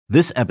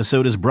This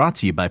episode is brought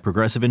to you by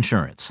Progressive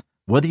Insurance.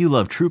 Whether you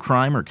love true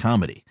crime or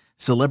comedy,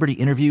 celebrity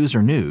interviews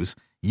or news,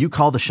 you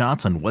call the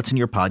shots on what's in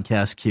your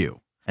podcast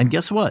queue. And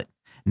guess what?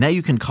 Now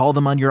you can call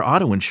them on your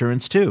auto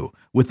insurance too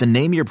with the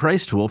Name Your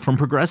Price tool from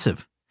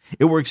Progressive.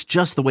 It works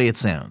just the way it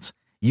sounds.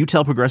 You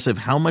tell Progressive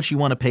how much you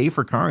want to pay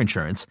for car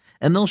insurance,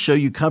 and they'll show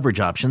you coverage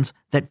options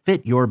that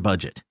fit your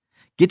budget.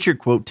 Get your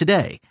quote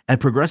today at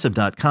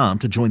Progressive.com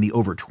to join the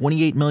over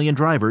 28 million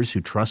drivers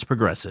who trust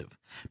Progressive.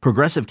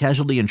 Progressive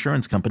Casualty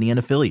Insurance Company and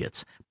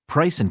Affiliates.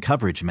 Price and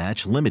coverage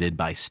match limited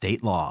by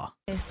state law.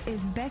 This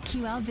is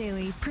BetQL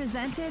Daily,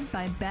 presented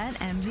by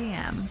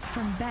BetMGM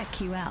from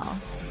BetQL.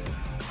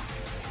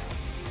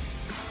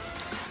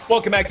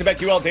 Welcome back to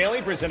BetQL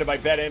Daily, presented by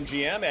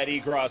BetMGM. Eddie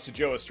Gross,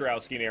 Joe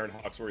Ostrowski, and Aaron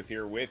Hawksworth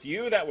here with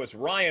you. That was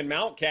Ryan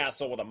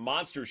Mountcastle with a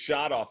monster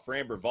shot off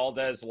Framber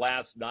Valdez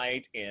last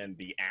night in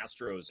the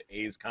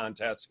Astros-A's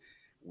contest.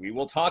 We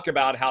will talk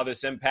about how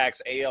this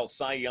impacts AL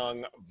Cy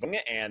Young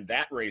and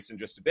that race in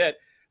just a bit.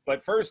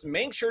 But first,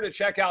 make sure to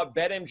check out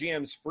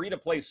BetMGM's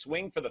free-to-play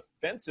Swing for the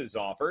Fences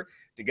offer.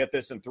 To get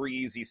this in 3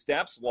 easy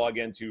steps, log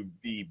into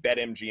the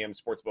BetMGM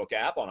Sportsbook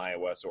app on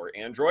iOS or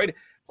Android.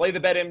 Play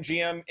the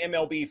BetMGM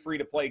MLB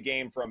free-to-play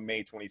game from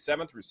May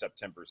 27th through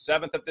September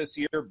 7th of this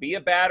year. Be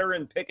a batter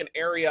and pick an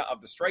area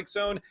of the strike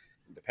zone.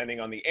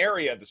 Depending on the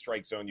area of the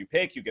strike zone you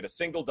pick, you get a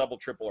single, double,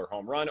 triple, or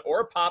home run,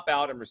 or pop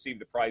out and receive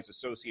the prize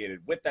associated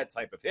with that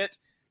type of hit.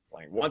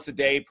 Playing once a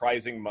day,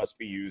 prizing must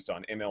be used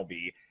on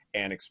MLB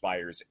and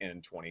expires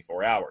in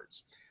 24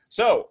 hours.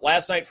 So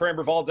last night,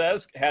 Framber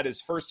Valdez had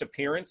his first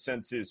appearance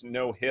since his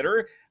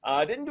no-hitter.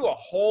 Didn't do a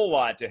whole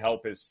lot to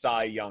help his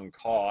Cy Young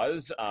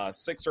cause.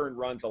 6 earned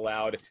runs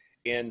allowed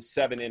in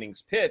 7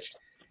 innings pitched.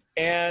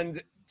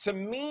 And to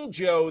me,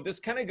 Joe, this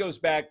kind of goes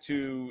back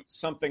to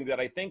something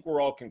that I think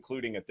we're all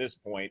concluding at this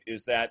point,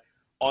 is that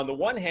on the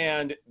one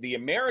hand, the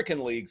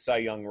American League Cy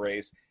Young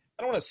race,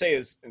 I don't want to say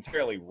is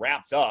entirely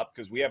wrapped up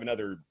because we have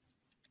another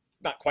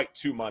not quite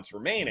 2 months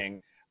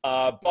remaining,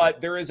 but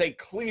there is a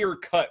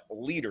clear-cut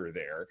leader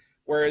there.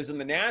 Whereas in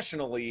the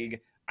National League,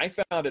 I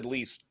found at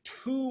least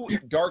 2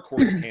 dark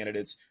horse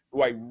candidates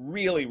who I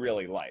really,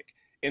 really like.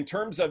 In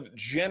terms of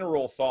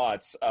general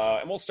thoughts,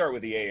 and we'll start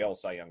with the AL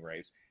Cy Young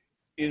race,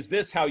 is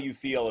this how you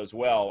feel as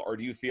well, or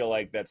do you feel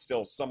like that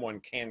still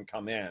someone can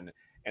come in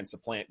and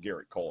supplant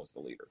Garrett Cole as the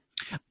leader?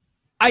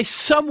 I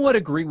somewhat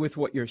agree with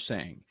what you're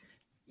saying.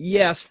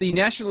 Yes, the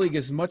National League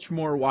is much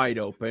more wide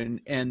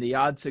open, and the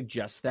odds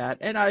suggest that,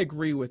 and I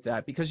agree with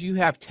that because you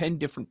have 10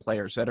 different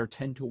players that are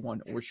 10-1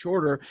 or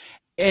shorter,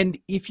 and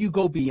if you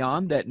go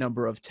beyond that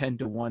number of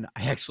 10-1,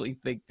 I actually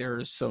think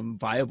there's some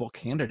viable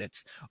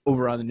candidates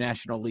over on the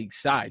National League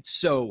side.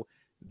 So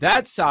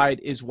that side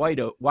is wide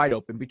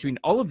open between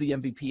all of the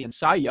MVP and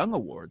Cy Young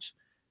awards.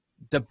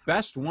 The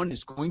best one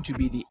is going to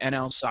be the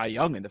NL Cy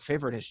Young, and the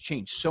favorite has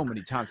changed so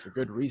many times for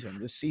good reason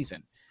this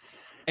season.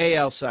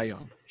 AL Cy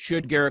Young.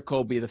 Should Garrett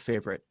Cole be the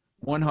favorite?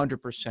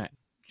 100%.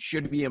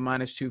 Should it be a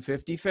minus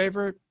 250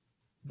 favorite?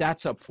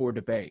 That's up for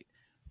debate.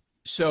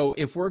 So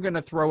if we're going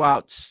to throw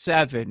out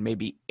 7,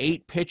 maybe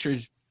 8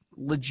 pitchers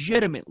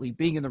legitimately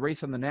being in the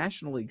race on the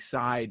National League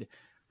side,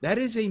 that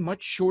is a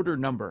much shorter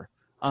number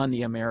on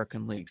the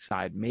American League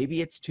side. Maybe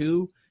it's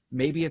 2,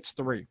 maybe it's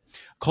 3.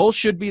 Cole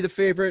should be the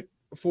favorite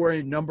for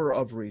a number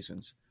of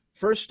reasons.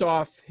 First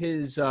off,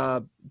 his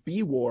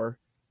B-WAR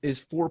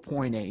is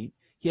 4.8.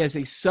 He has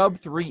a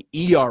sub-3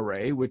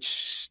 ERA, which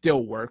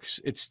still works.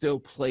 It still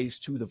plays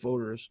to the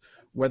voters,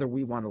 whether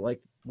we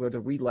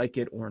like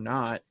it or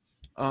not.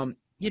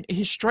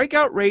 His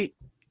strikeout rate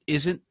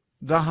isn't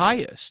the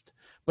highest,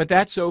 but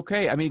that's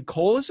okay. I mean,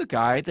 Cole is a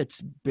guy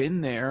that's been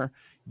there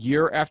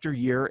year after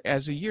year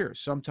as a year.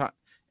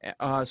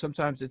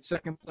 Sometimes it's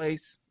second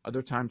place,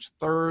 other times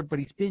third, but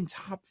he's been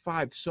top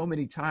 5 so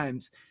many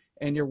times,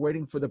 and you're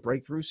waiting for the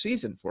breakthrough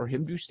season for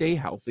him to stay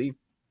healthy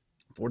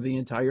for the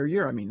entire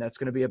year. I mean, that's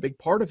going to be a big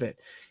part of it.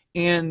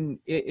 And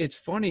it's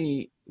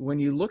funny, when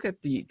you look at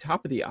the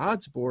top of the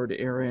odds board,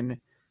 Aaron,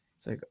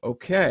 it's like,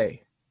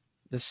 okay,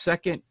 the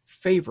second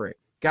favorite,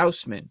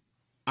 Gausman,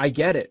 I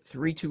get it.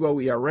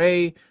 3.20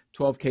 ERA,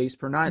 12 Ks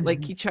per 9.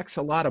 Like, he checks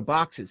a lot of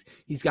boxes.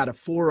 He's got a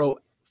 4.0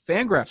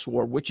 Fangraphs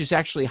WAR, which is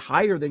actually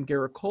higher than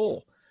Garrett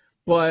Cole.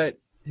 But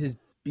his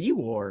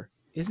B-WAR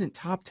isn't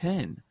top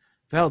 10.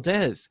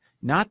 Valdez,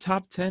 not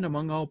top 10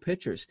 among all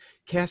pitchers.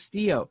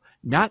 Castillo,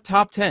 not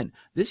top 10.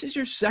 This is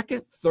your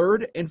second,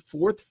 third, and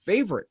fourth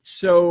favorite.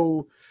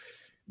 So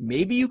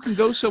maybe you can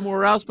go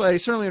somewhere else, but I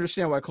certainly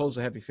understand why Cole's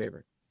a heavy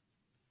favorite.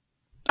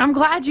 I'm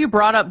glad you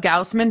brought up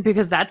Gausman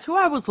because that's who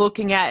I was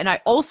looking at. And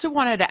I also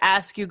wanted to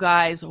ask you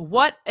guys,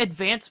 what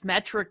advanced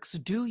metrics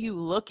do you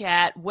look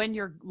at when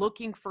you're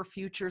looking for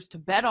futures to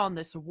bet on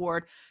this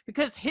award?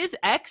 Because his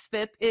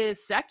xFIP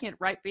is second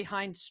right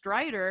behind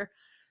Strider.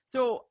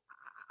 So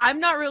I'm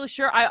not really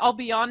sure. I'll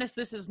be honest,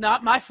 this is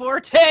not my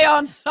forte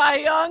on Cy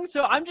Young.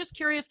 So I'm just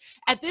curious,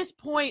 at this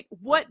point,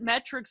 what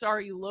metrics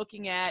are you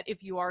looking at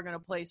if you are going to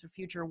place a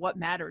future? What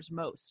matters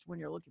most when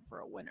you're looking for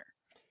a winner?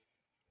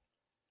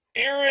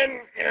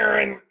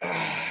 Aaron,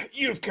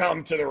 you've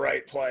come to the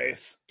right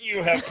place.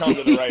 You have come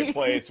to the right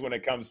place when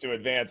it comes to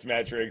advanced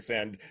metrics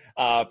and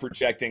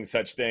projecting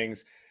such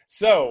things.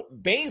 So,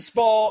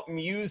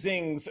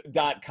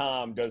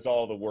 baseballmusings.com does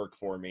all the work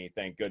for me,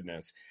 thank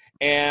goodness.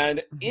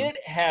 And it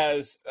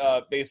has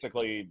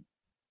basically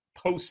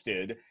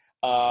posted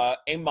a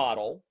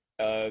model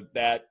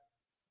that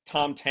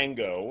Tom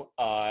Tango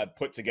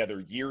put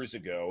together years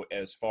ago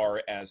as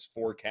far as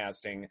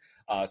forecasting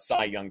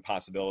Cy Young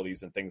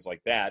possibilities and things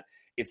like that.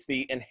 It's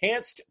the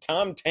enhanced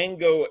Tom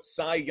Tango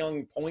Cy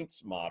Young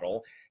points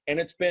model, and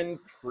it's been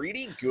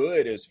pretty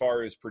good as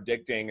far as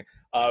predicting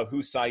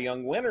who Cy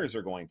Young winners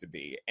are going to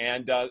be.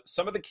 And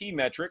some of the key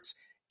metrics: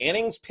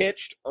 innings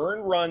pitched,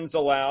 earned runs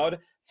allowed,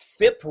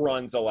 FIP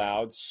runs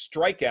allowed,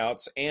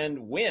 strikeouts, and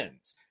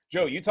wins.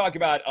 Joe, you talk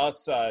about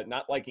us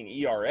not liking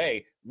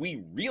ERA.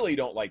 We really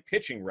don't like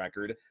pitching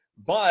record,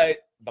 but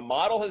the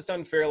model has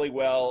done fairly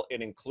well.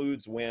 It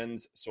includes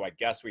wins, so I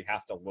guess we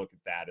have to look at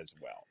that as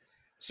well.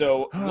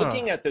 So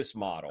looking at this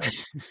model,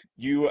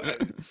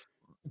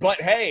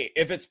 but hey,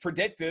 if it's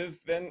predictive,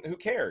 then who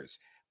cares?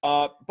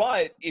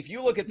 But if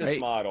you look at this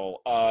model,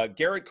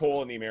 Garrett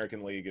Cole in the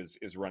American League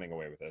is running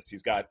away with this.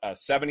 He's got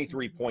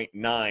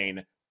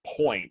 73.9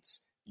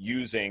 points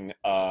using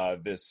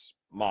this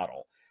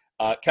model.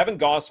 Kevin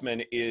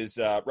Gausman is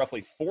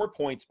roughly 4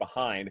 points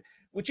behind,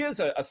 which is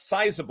a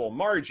sizable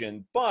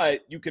margin,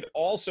 but you could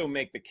also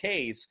make the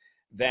case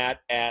that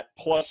at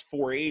plus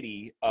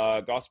 480,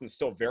 Gausman's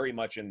still very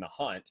much in the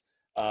hunt.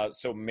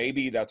 So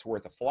maybe that's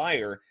worth a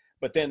flyer.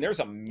 But then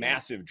there's a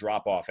massive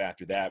drop-off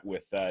after that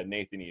with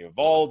Nathan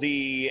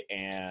Eovaldi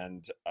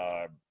and,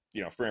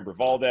 Framber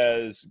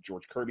Valdez,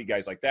 George Kirby,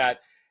 guys like that,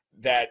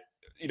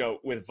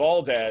 with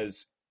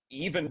Valdez,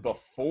 even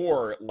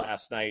before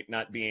last night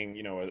not being,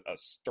 a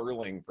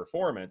sterling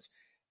performance,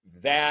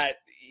 that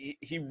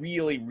he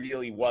really,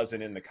 really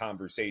wasn't in the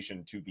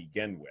conversation to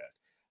begin with.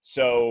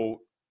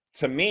 So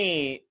to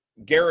me,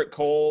 Garrett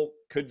Cole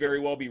could very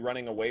well be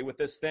running away with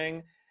this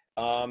thing.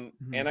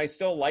 And I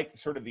still like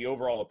sort of the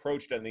overall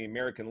approach to the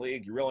American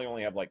League. You really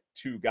only have like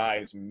two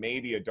guys,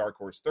 maybe a dark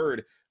horse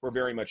third, who are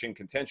very much in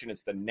contention.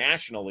 It's the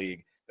National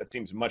League that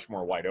seems much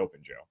more wide open,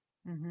 Joe.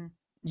 Mm-hmm.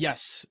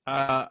 Yes,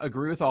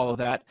 agree with all of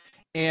that.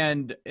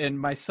 And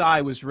my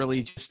sigh was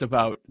really just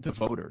about the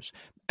voters.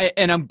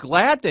 And I'm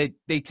glad that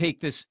they take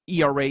this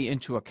ERA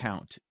into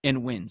account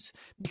in wins,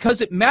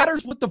 because it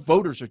matters what the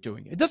voters are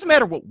doing. It doesn't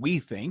matter what we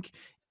think.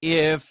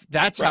 If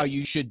that's how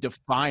you should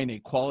define a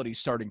quality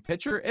starting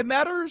pitcher, it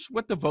matters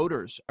what the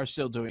voters are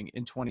still doing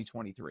in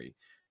 2023.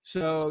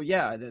 So,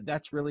 yeah,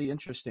 that's really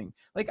interesting.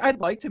 Like, I'd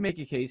like to make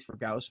a case for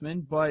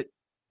Gausman, but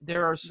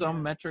there are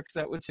some metrics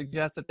that would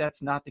suggest that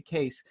that's not the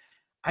case.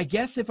 I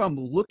guess if I'm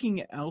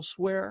looking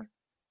elsewhere,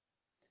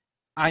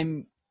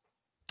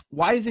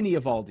 why isn't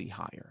Eovaldi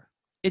higher?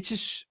 It's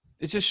just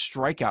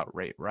strikeout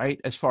rate, right?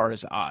 As far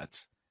as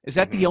odds. Is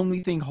that the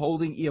only thing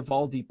holding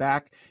Eovaldi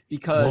back?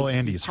 Because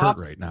Andy's hurt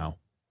right now.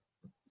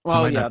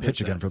 Well, he might not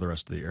pitch again for the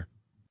rest of the year.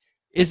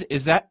 Is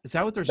that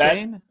what they're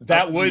saying?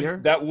 That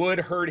would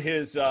hurt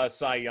his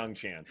Cy Young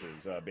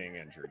chances being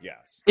injured.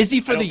 Yes. Is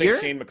he for the year? I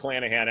don't think Shane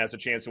McClanahan has a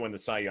chance to win the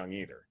Cy Young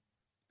either.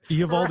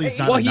 Eovaldi's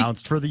not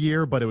announced for the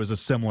year, but it was a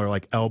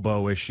similar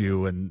elbow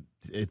issue, and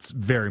it's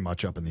very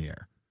much up in the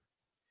air.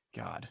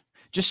 God,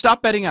 just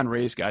stop betting on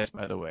Rays, guys.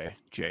 By the way,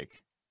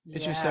 Jake,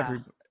 it's just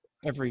everybody.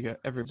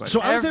 So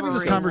I was having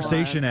this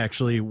conversation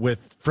actually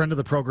with friend of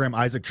the program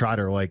Isaac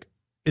Trotter.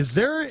 Is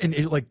there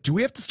do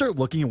we have to start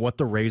looking at what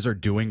the Rays are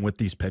doing with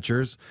these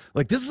pitchers?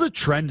 This is a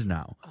trend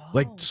now.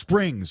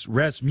 Springs,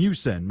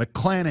 Rasmussen,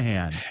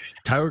 McClanahan,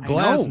 Tyler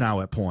Glass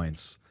now at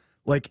points.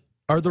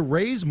 Are the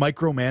Rays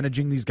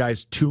micromanaging these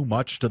guys too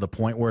much to the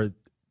point where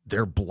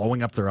they're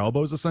blowing up their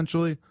elbows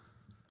essentially?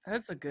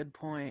 That's a good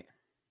point.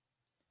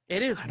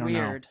 It is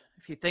weird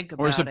if you think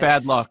about it. Or is it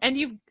bad luck? And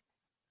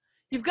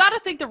you've got to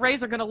think the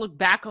Rays are going to look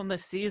back on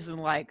this season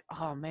like,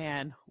 oh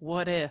man,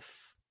 what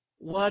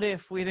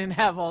if we didn't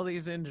have all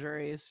these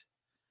injuries?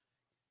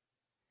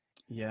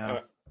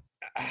 Yeah.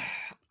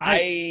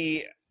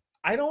 I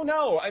don't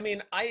know. I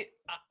mean,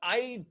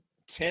 I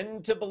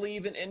tend to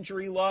believe in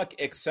injury luck,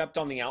 except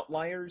on the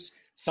outliers.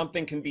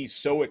 Something can be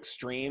so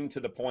extreme to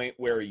the point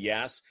where,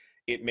 yes,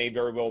 it may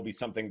very well be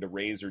something the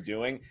Rays are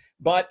doing.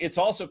 But it's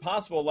also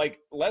possible,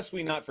 lest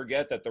we not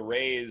forget that the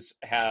Rays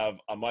have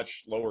a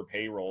much lower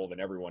payroll than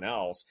everyone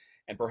else,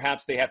 and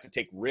perhaps they have to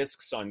take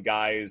risks on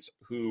guys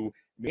who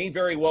may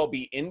very well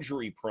be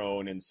injury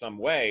prone in some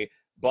way,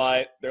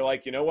 but they're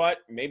like, you know what,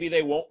 maybe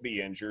they won't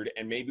be injured,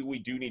 and maybe we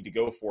do need to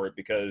go for it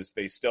because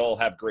they still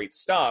have great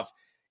stuff,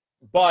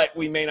 but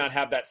we may not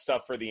have that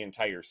stuff for the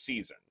entire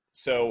season.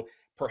 So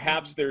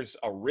perhaps there's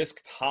a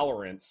risk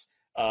tolerance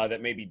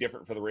that may be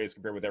different for the Rays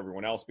compared with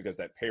everyone else because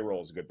that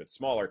payroll is a good bit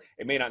smaller.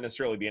 It may not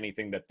necessarily be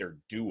anything that they're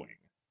doing.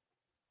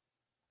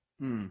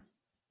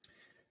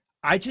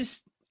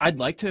 I'd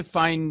like to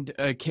find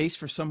a case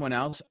for someone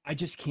else. I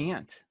just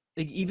can't.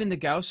 Even the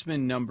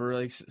Gausman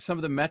number, some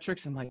of the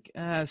metrics, I'm like,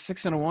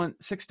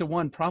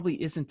 6-1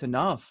 probably isn't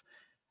enough.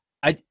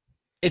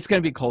 It's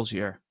going to be Cole's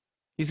year.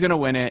 He's going to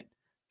win it.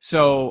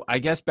 So I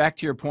guess back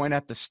to your point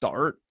at the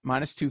start,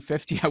 minus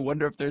 250, I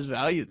wonder if there's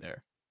value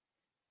there.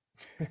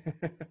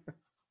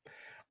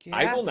 Yeah.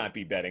 I will not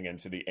be betting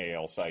into the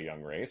AL Cy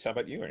Young race. How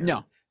about you, Aaron?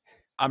 No,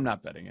 I'm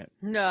not betting it.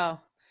 No.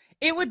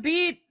 It would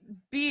be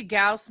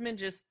Gausman,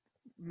 just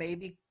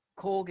maybe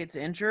Cole gets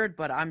injured,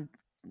 but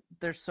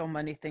there's so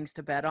many things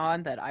to bet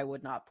on that I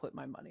would not put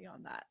my money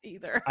on that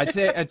either. I'd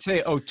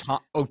say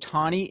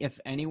Ohtani, if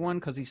anyone,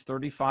 because he's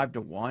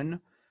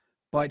 35-1,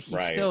 but he's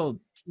Right. still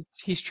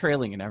he's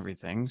trailing in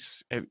everything.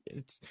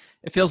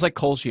 It feels like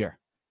Cole's year.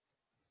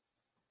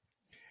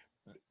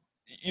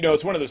 You know,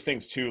 it's one of those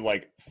things too,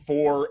 like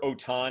for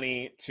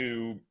Ohtani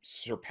to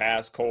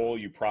surpass Cole,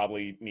 you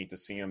probably need to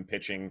see him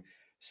pitching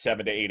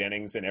 7 to 8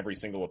 innings in every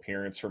single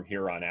appearance from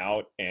here on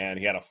out. And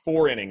he had a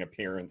 4-inning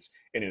appearance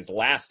in his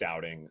last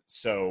outing.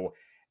 So,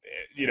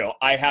 you know,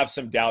 I have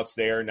some doubts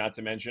there, not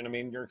to mention, I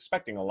mean, you're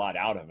expecting a lot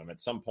out of him. At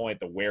some point,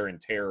 the wear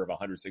and tear of a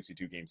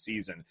 162-game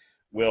season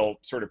will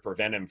sort of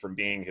prevent him from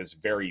being his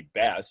very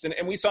best.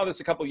 And we saw this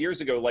a couple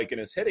years ago, like in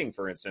his hitting,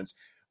 for instance,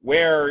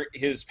 where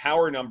his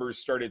power numbers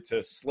started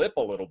to slip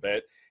a little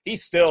bit. He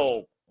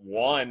still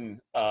won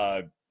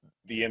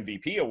the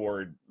MVP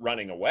award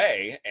running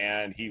away,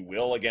 and he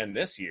will again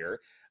this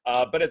year.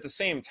 But at the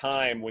same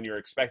time, when you're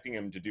expecting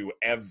him to do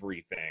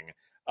everything,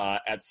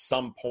 at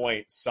some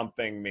point,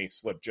 something may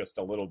slip just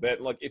a little bit.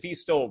 Look, if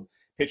he's still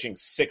pitching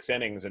 6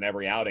 innings in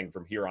every outing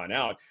from here on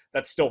out,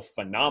 that's still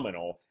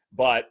phenomenal.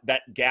 But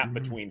that gap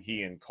between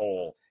he and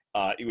Cole,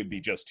 it would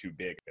be just too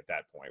big at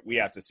that point. We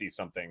have to see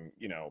something,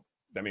 you know,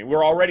 I mean,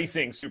 we're already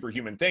seeing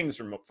superhuman things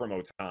from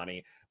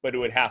Ohtani, but it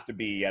would have to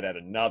be at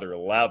another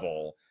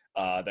level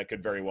that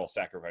could very well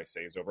sacrifice,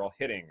 say, his overall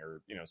hitting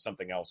or, you know,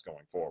 something else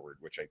going forward,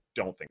 which I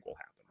don't think will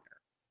happen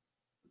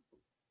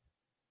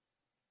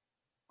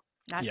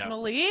there.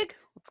 National League?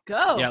 Let's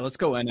go. Yeah, let's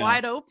go in.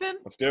 Wide open?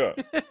 Let's do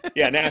it.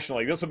 Yeah, National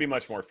League. This will be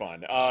much more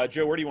fun.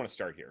 Joe, where do you want to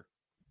start here?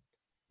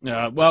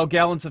 Well,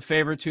 Gallen's a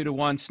favorite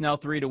 2-1, Snell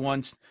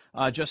 3-1,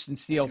 Justin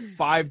Steele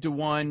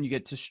 5-1. You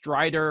get to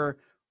Strider,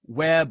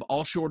 Webb,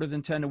 all shorter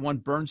than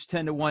 10-1, Burns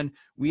 10-1,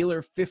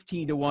 Wheeler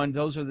 15-1.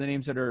 Those are the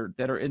names that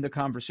are in the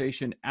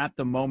conversation at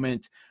the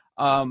moment.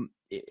 When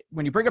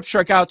you bring up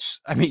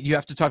strikeouts, I mean, you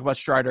have to talk about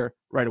Strider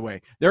right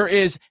away. There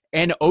is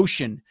an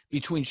ocean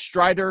between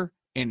Strider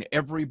and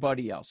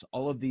everybody else,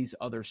 all of these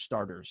other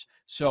starters.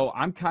 So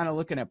I'm kind of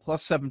looking at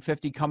plus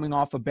 750 coming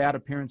off a bad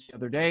appearance the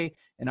other day,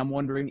 and I'm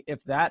wondering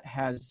if that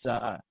has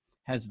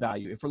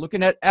value. If we're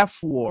looking at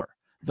FWAR,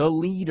 the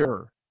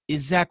leader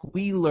is Zach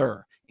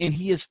Wheeler, and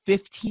he is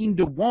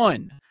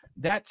 15-1.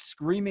 That's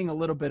screaming a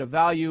little bit of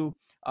value.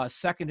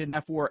 Second in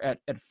FWAR at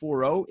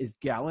 4.0 is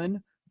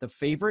Gallen, the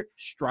favorite.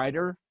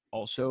 Strider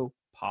also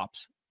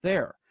pops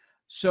there.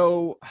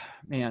 So,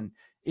 man,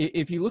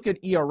 if you look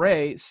at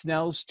ERA,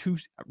 Snell's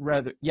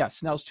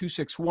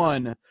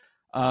 2.61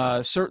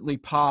 certainly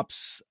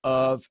pops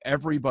of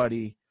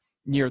everybody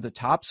near the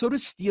top. So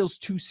does Steele's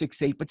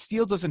 2.68, but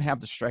Steele doesn't have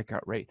the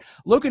strikeout rate.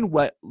 Logan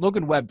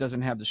Webb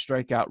doesn't have the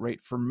strikeout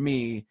rate for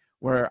me,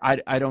 where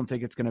I don't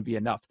think it's going to be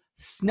enough.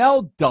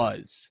 Snell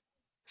does.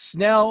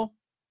 Snell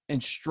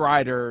and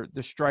Strider,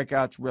 the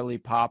strikeouts really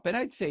pop. And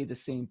I'd say the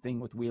same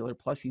thing with Wheeler.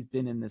 Plus, he's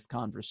been in this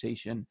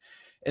conversation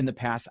in the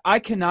past. I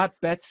cannot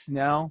bet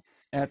Snell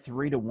at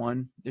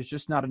 3-1. There's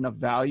just not enough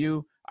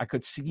value. I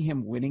could see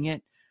him winning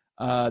it.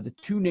 The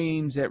two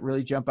names that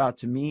really jump out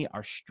to me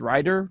are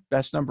Strider.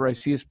 Best number I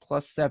see is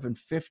plus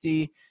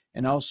 750,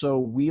 and also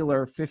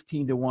Wheeler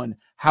 15-1.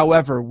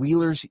 However,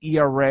 Wheeler's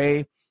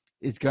ERA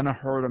is going to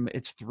hurt him.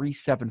 It's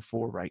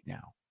 3.74 right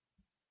now.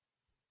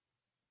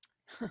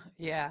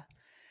 Yeah.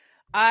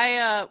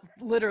 I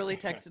literally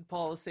texted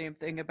Paul the same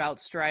thing about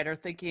Strider,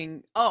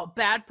 thinking, oh,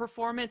 bad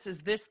performance.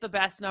 Is this the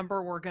best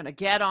number we're going to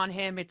get on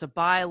him? It's a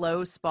buy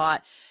low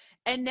spot.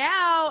 And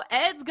now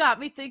Ed's got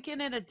me thinking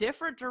in a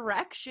different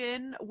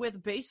direction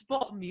with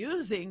baseball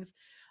musings.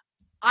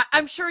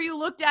 I'm sure you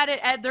looked at it,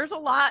 Ed. There's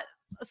some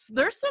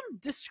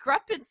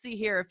discrepancy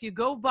here. If you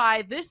go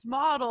by this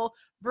model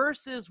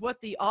versus what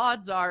the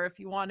odds are, if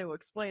you want to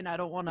explain, I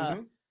don't want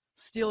to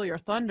steal your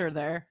thunder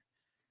there.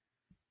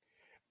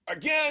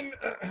 Again,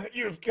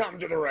 you've come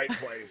to the right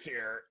place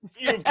here.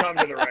 You've come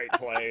to the right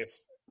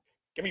place.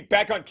 Get me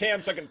back on cam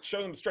so I can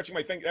show them stretching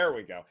my finger. There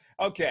we go.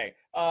 Okay.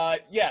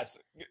 Yes.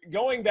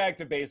 Going back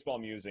to baseball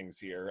musings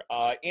here,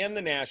 in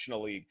the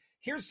National League,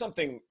 here's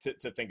something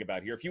to think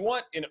about here. If you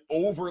want an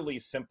overly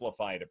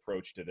simplified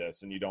approach to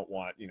this and you don't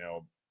want,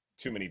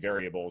 too many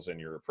variables in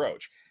your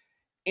approach,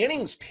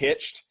 innings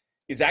pitched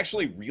is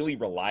actually really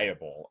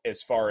reliable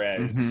as far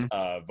as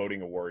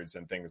voting awards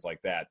and things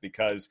like that,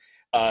 because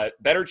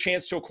better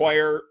chance to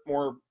acquire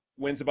more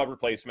wins above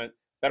replacement,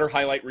 better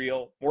highlight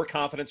reel, more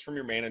confidence from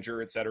your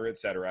manager, et cetera, et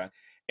cetera.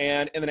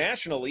 And in the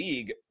National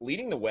League,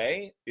 leading the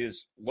way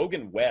is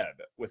Logan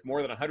Webb with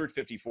more than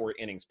 154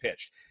 innings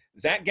pitched.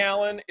 Zach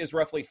Gallen is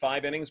roughly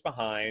 5 innings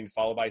behind,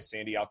 followed by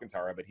Sandy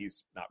Alcantara, but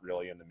he's not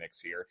really in the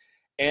mix here.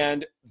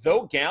 And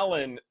though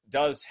Gallen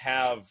does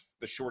have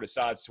the shortest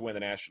odds to win the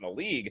National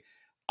League,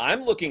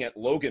 I'm looking at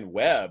Logan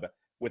Webb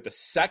with the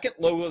second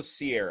lowest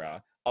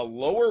SIERA, a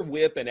lower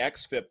WHIP and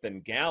xFIP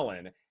than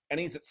Gallen, and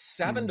he's at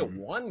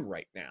 7-1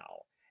 right now.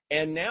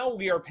 And now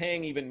we are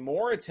paying even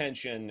more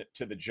attention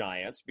to the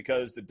Giants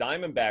because the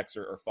Diamondbacks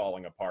are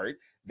falling apart.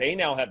 They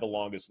now have the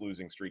longest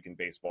losing streak in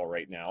baseball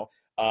right now.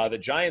 The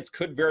Giants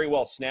could very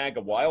well snag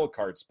a wild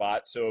card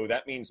spot, so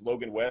that means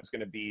Logan Webb's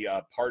going to be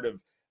part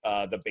of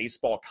the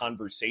baseball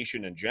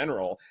conversation in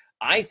general.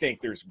 I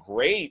think there's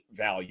great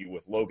value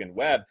with Logan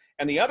Webb.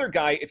 And the other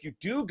guy, if you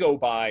do go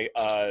by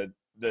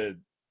the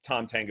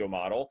Tom Tango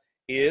model,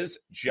 is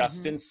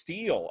Justin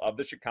Steele of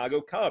the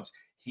Chicago Cubs.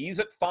 He's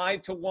at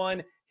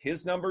 5-1.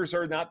 His numbers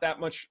are not that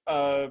much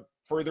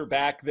further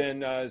back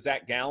than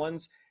Zach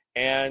Gallen's.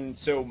 And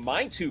so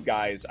my two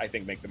guys I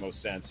think make the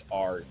most sense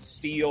are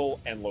Steele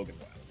and Logan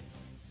Webb.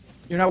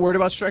 You're not worried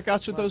about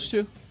strikeouts with those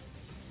two?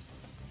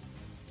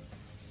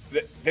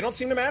 They don't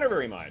seem to matter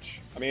very much.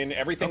 I mean,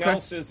 everything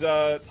else is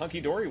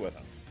hunky-dory with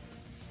them.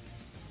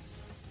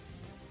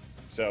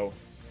 So,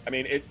 I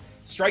mean,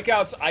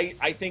 strikeouts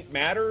I think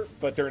matter,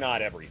 but they're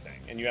not everything.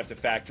 And you have to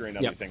factor in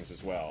other things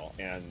as well.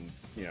 And,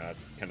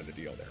 that's kind of the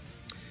deal there.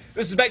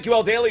 This is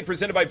BetQL Daily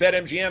presented by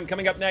BetMGM.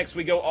 Coming up next,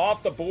 we go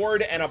off the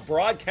board and a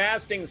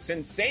broadcasting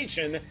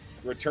sensation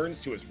returns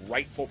to his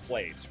rightful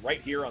place right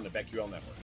here on the BetQL Network.